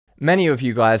Many of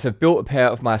you guys have built a pair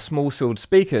of my small sealed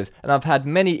speakers, and I've had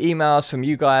many emails from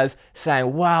you guys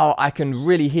saying, wow, I can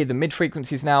really hear the mid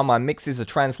frequencies now, my mixes are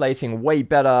translating way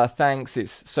better, thanks,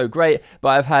 it's so great. But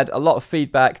I've had a lot of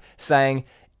feedback saying,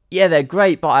 yeah, they're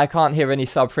great, but I can't hear any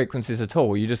sub frequencies at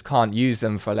all. You just can't use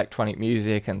them for electronic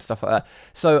music and stuff like that.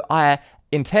 So I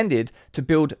intended to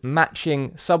build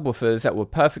matching subwoofers that were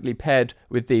perfectly paired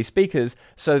with these speakers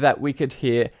so that we could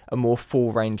hear a more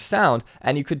full range sound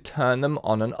and you could turn them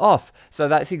on and off. So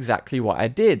that's exactly what I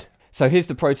did. So here's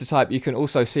the prototype. You can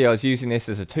also see I was using this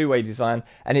as a two-way design,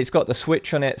 and it's got the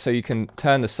switch on it so you can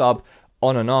turn the sub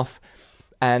on and off.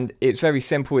 And it's very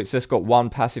simple. It's just got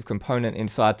one passive component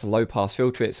inside to low pass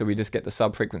filter it, so we just get the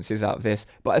sub frequencies out of this.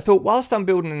 But I thought, whilst I'm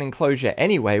building an enclosure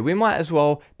anyway, we might as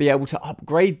well be able to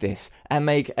upgrade this and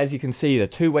make, as you can see, the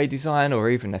two-way design or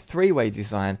even a three-way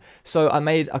design. So I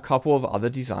made a couple of other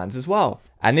designs as well.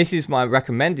 And this is my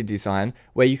recommended design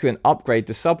where you can upgrade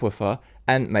the subwoofer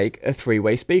and make a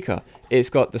three-way speaker. It's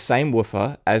got the same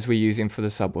woofer as we're using for the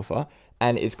subwoofer,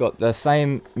 and it's got the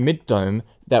same mid dome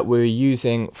that we're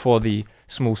using for the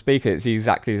small speaker. It's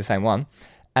exactly the same one.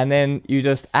 And then you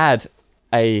just add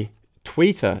a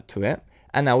tweeter to it,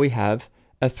 and now we have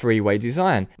a three-way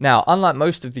design. Now, unlike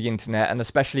most of the internet, and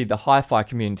especially the hi-fi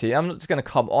community, I'm not just going to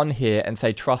come on here and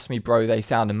say, trust me bro, they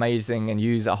sound amazing, and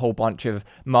use a whole bunch of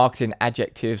marketing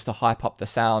adjectives to hype up the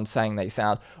sound, saying they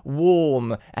sound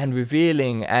warm and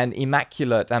revealing and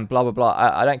immaculate and blah blah blah.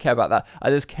 I don't care about that. I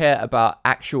just care about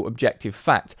actual objective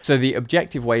fact. So the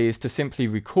objective way is to simply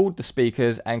record the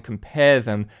speakers and compare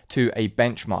them to a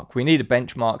benchmark. We need a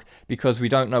benchmark because we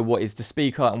don't know what is the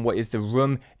speaker and what is the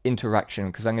room interaction,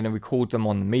 because I'm going to record them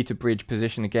on the meter bridge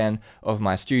position again of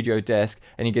my studio desk,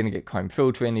 and you're going to get comb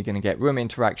filtering, you're going to get room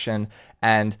interaction,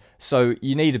 and so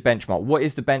you need a benchmark. What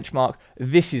is the benchmark?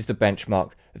 This is the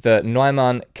benchmark, the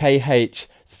Neumann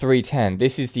KH310.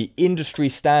 This is the industry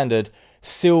standard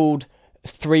sealed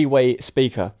three-way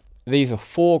speaker. These are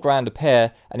 $4 a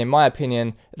pair, and in my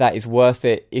opinion that is worth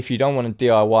it. If you don't want to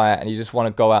DIY it and you just want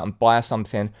to go out and buy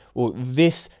something, well,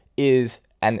 this is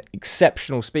an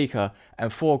exceptional speaker,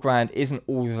 and $4 isn't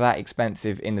all that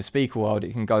expensive in the speaker world.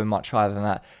 It can go much higher than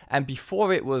that. And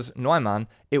before it was Neumann,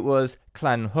 it was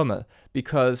Hummel,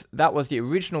 because that was the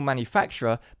original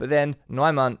manufacturer, but then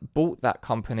Neumann bought that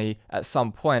company at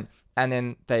some point, and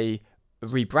then they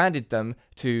rebranded them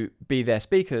to be their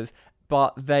speakers,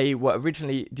 but they were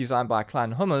originally designed by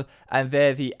Hummel, and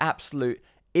they're the absolute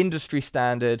industry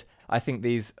standard. I think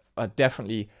these are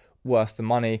definitely worth the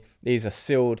money. These are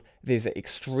sealed, these are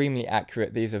extremely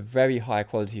accurate, these are very high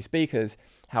quality speakers.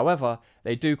 However,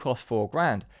 they do cost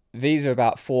 $4. These are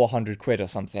about 400 quid or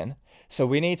something. So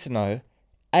we need to know,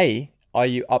 A, are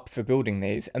you up for building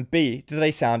these? And B, do they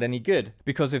sound any good?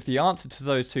 Because if the answer to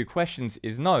those two questions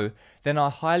is no, then I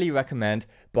highly recommend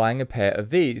buying a pair of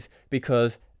these,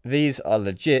 because these are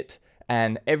legit,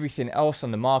 and everything else on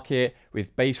the market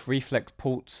with bass reflex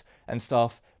ports and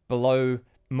stuff below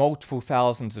multiple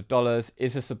thousands of dollars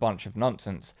is just a bunch of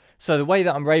nonsense. So the way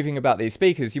that I'm raving about these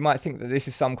speakers, you might think that this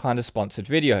is some kind of sponsored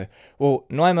video. Well,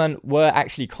 Neumann were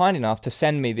actually kind enough to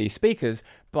send me these speakers,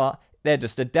 but they're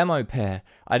just a demo pair.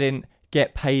 I didn't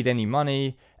get paid any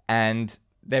money, and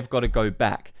they've got to go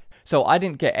back. So I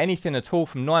didn't get anything at all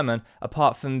from Neumann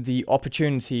apart from the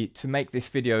opportunity to make this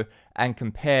video and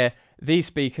compare these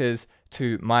speakers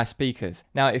to my speakers.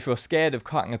 Now, if you're scared of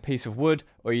cutting a piece of wood,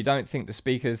 or you don't think the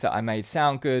speakers that I made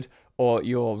sound good, or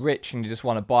you're rich and you just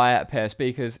want to buy a pair of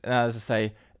speakers, and as I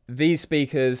say, these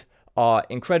speakers are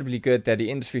incredibly good. They're the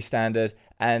industry standard,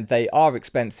 and they are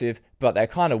expensive, but they're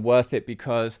kind of worth it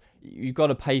because you've got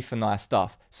to pay for nice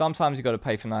stuff. Sometimes you've got to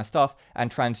pay for nice stuff, and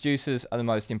transducers are the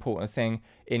most important thing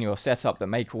in your setup that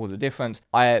make all the difference.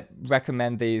 I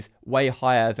recommend these way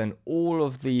higher than all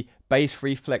of the bass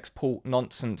reflex port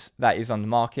nonsense that is on the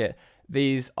market.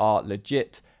 These are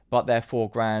legit, but they're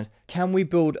 $4. Can we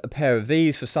build a pair of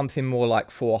these for something more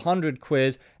like 400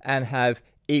 quid and have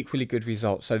equally good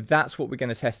results? So that's what we're going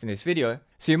to test in this video.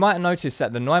 So you might have noticed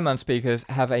that the Neumann speakers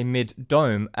have a mid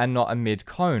dome and not a mid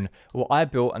cone. Well, I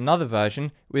built another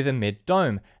version with a mid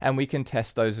dome, and we can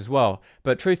test those as well.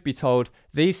 But truth be told,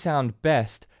 these sound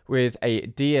best with a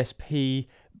DSP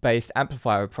based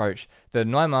amplifier approach. The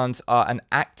Neumanns are an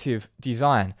active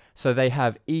design, so they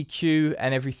have EQ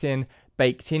and everything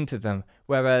baked into them,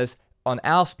 whereas on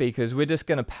our speakers, we're just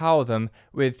going to power them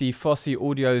with the Fosse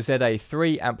Audio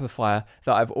ZA3 amplifier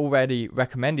that I've already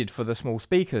recommended for the small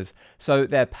speakers. So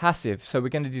they're passive, so we're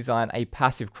going to design a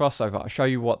passive crossover. I'll show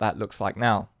you what that looks like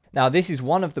now. Now this is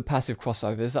one of the passive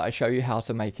crossovers that I show you how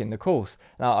to make in the course.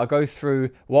 Now I'll go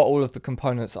through what all of the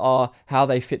components are, how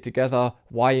they fit together,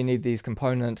 why you need these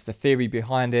components, the theory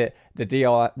behind it, the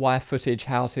DIY footage,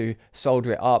 how to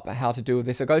solder it up, how to do all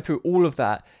this. I'll go through all of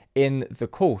that in the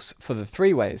course for the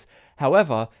 3-ways.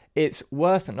 However, it's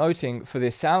worth noting for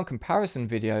this sound comparison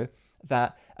video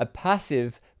that a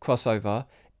passive crossover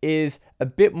is a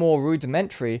bit more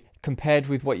rudimentary compared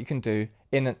with what you can do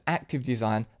in an active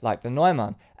design like the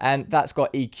Neumann, and that's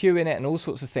got EQ in it and all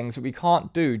sorts of things that we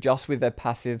can't do just with a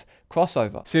passive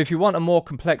crossover. So if you want a more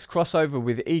complex crossover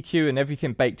with EQ and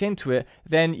everything baked into it,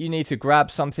 then you need to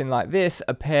grab something like this,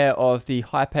 a pair of the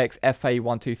Hypex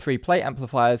FA123 plate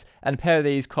amplifiers, and a pair of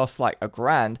these costs like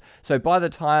 $1,000. So by the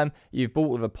time you've bought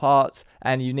all the parts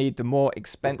and you need the more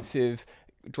expensive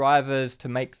drivers to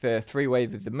make the 3-way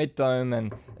with the mid dome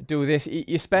and do this,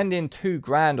 you're spending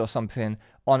 $2,000 or something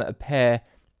on a pair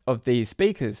of these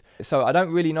speakers. So I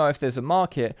don't really know if there's a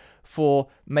market for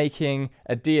making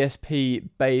a DSP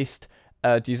based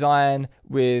design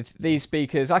with these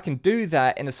speakers. I can do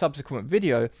that in a subsequent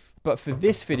video, but for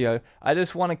this video I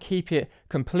just want to keep it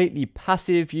completely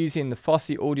passive using the Fosse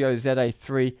Audio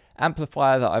ZA3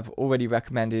 amplifier that I've already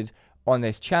recommended on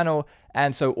this channel,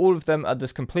 and so all of them are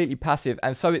just completely passive.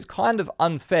 And so it's kind of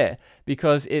unfair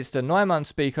because it's the Neumann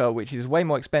speaker, which is way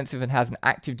more expensive and has an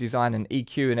active design and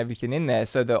EQ and everything in there,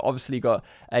 so they've obviously got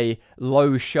a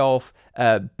low shelf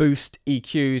boost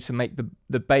EQ to make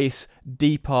the bass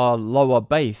deeper, lower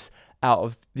bass out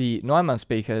of the Neumann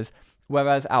speakers.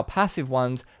 Whereas our passive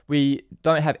ones, we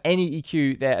don't have any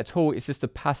EQ there at all. It's just a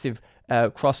passive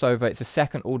crossover. It's a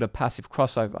second order passive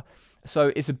crossover.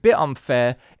 So it's a bit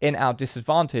unfair in our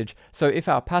disadvantage. So if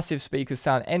our passive speakers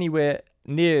sound anywhere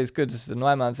near as good as the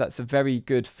Neumanns, that's a very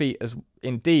good feat as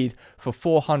indeed for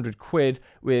 400 quid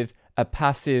with a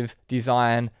passive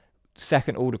design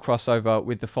second order crossover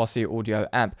with the Fosse Audio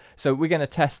amp. So we're going to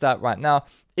test that right now.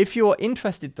 If you're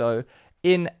interested though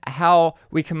in how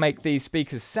we can make these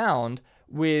speakers sound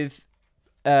with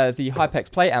the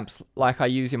Hypex plate amps like I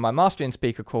use in my mastering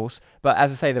speaker course, but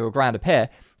as I say, they're $1,000 a pair.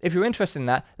 If you're interested in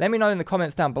that, let me know in the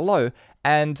comments down below,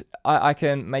 and I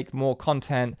can make more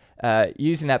content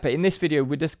using that. But in this video,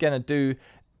 we're just going to do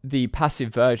the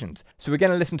passive versions. So we're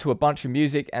going to listen to a bunch of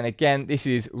music, and again, this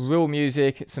is real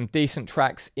music, some decent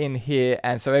tracks in here,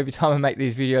 and so every time I make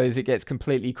these videos it gets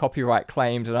completely copyright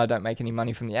claimed and I don't make any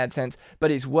money from the AdSense, but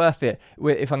it's worth it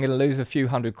if I'm going to lose a few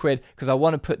hundred quid, because I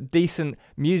want to put decent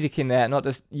music in there, not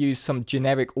just use some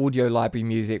generic audio library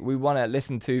music. We want to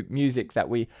listen to music that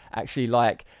we actually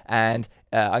like, and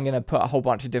I'm going to put a whole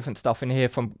bunch of different stuff in here,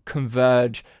 from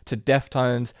Converge to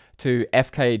Deftones to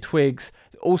FK Twigs,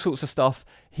 all sorts of stuff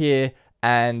here.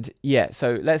 And yeah,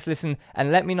 so let's listen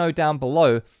and let me know down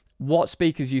below what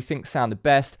speakers you think sound the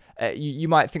best. You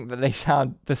might think that they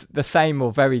sound the same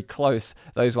or very close,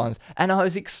 those ones. And I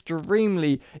was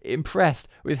extremely impressed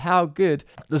with how good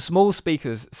the small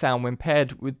speakers sound when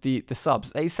paired with the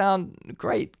subs. They sound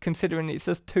great considering it's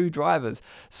just 2 drivers.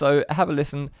 So have a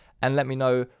listen and let me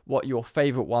know what your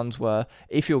favorite ones were.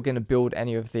 If you're going to build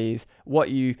any of these, what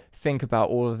you think about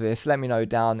all of this, let me know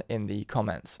down in the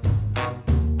comments.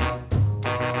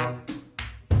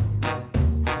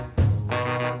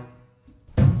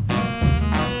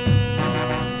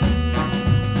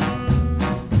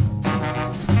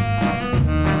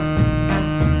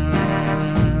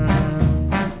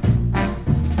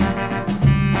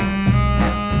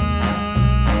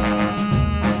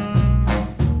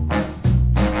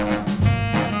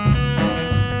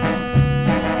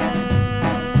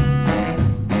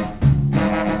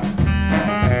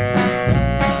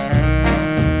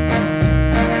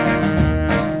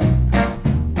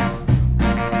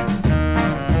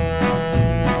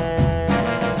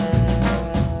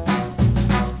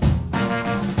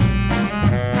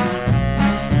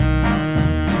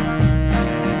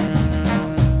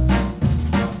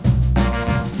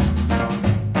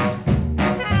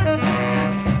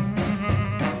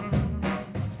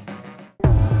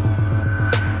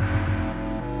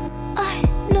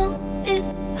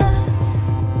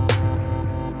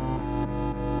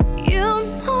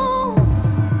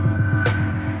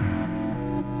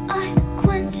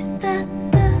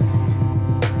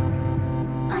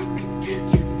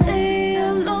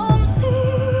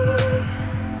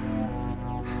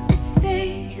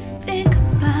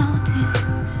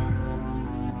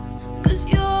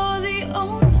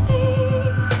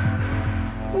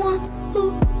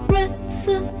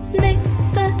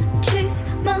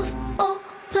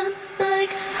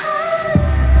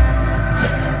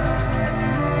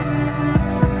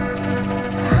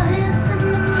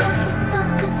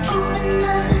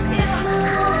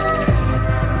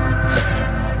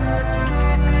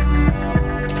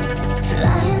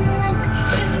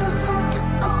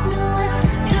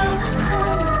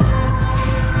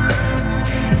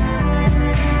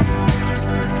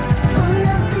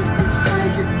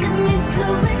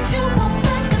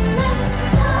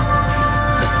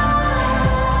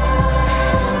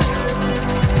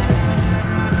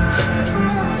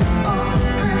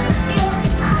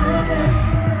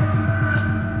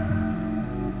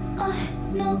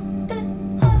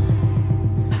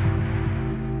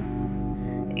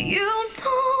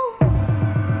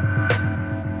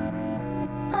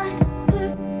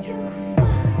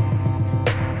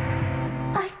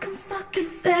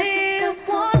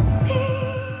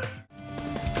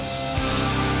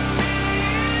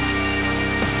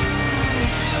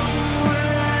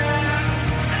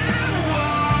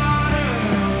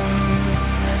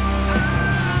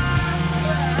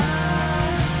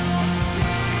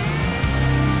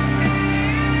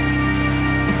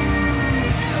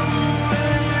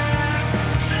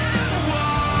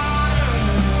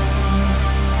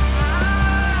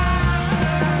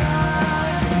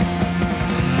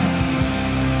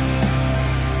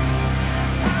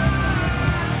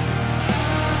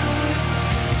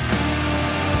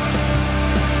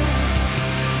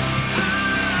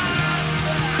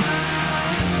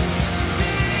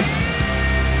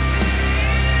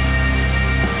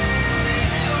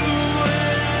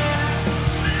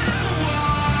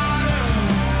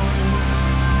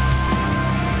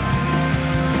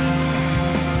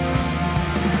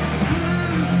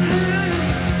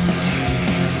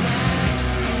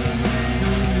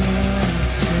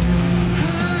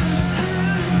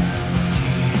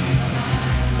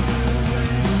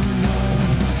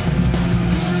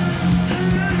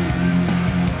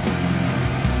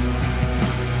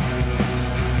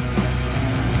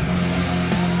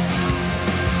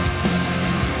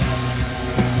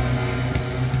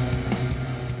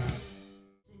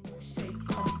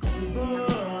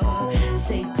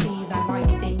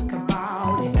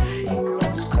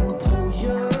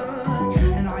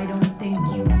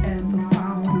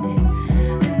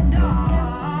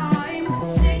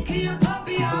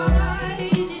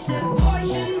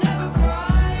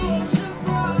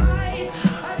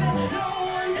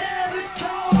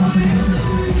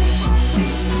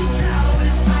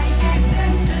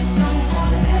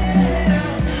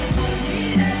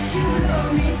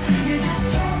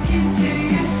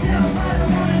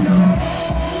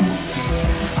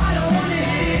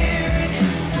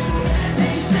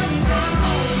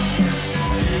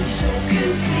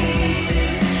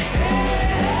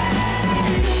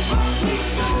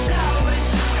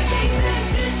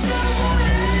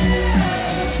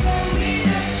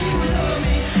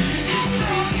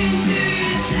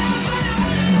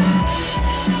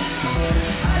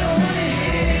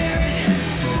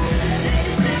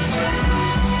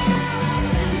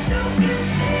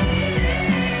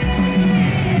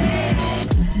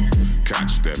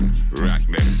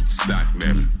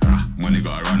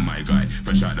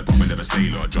 the pump and never stay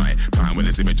or dry. Time when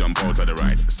they see me jump out to the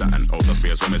right. Saturn out of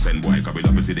space when me send boy. Cause we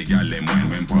love to see the gal them wine.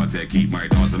 When party keep my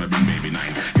dogs and I bring baby 9.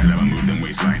 Gal ever move them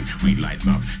waistline. Weed lights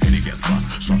up, head it gets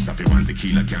bust. Shots off you want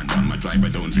tequila can't run. My driver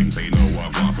don't drink so you know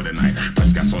what go on for the night.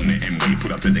 Press gas on the M-way,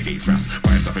 put up to the gate fast.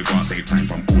 Vibes off it go save time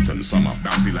from autumn, summer.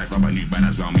 Bouncy like rubber, new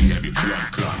banners round me. Every blood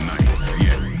clot night.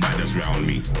 Yeah, badders round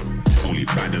me. Only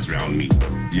badders round me.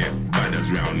 Yeah, badders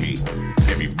round me.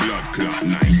 Every blood clot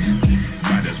night.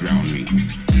 Badders round me.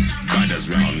 Badders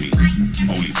round me.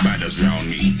 Only badders round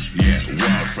me. Yeah,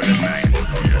 wild for the night.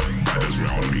 Yeah, badders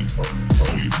round me.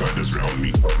 Only badders round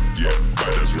me. Yeah,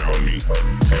 badders round me.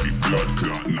 Every blood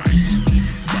clot night.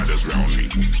 Badders round me.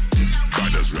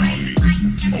 Badders round me.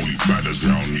 Only badders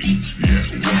round me. Yeah,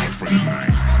 wild for the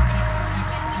night.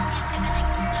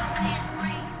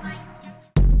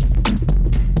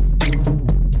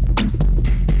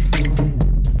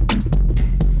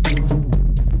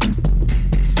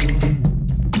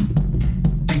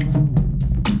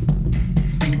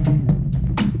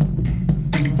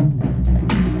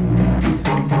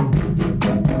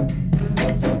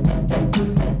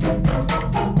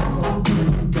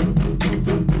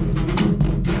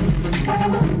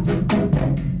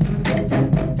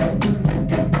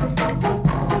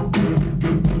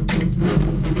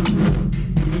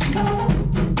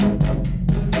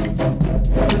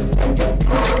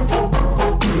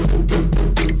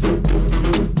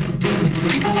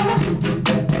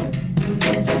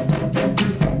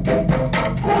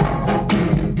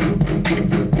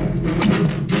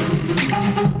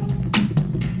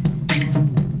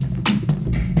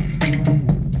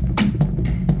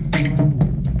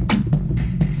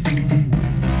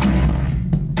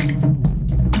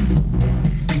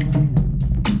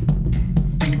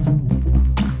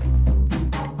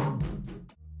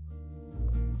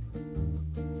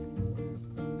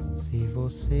 Se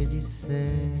você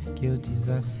disser que eu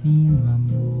desafino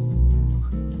amor,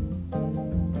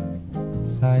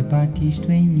 saiba que isto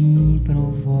em mim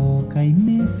provoca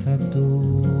imensa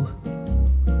dor.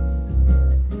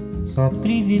 Só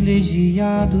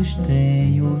privilegiados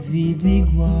têm ouvido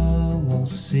igual ao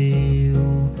seu.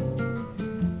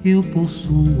 Eu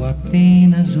possuo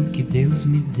apenas o que Deus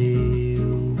me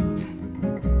deu.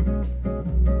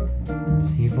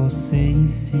 Se você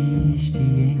insiste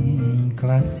em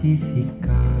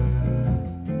classificar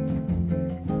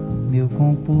meu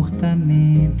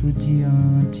comportamento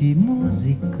diante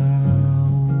musical,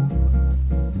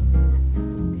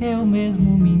 eu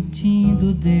mesmo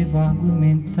mentindo devo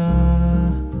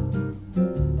argumentar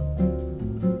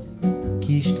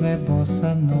que isto é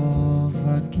bossa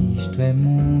nova, que isto é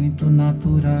muito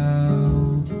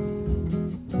natural.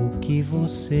 O que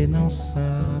você não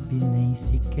sabe nem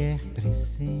sequer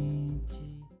pressente.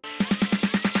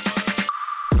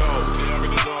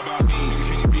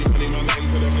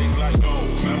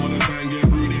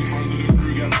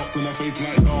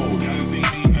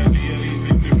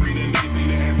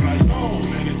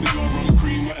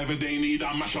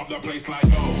 Mash up the place like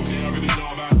oh, they already know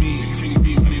about me. King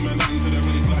B, money man into the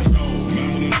place like oh. Man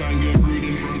when the bang get rude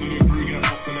in front of the crew, get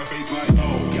box in the face like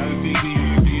oh. Y'all see me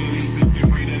in the DLE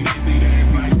 63, then they see the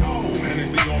S like oh.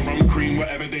 Hennessy or rum cream,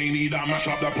 whatever they need, I mash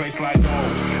up the place like oh.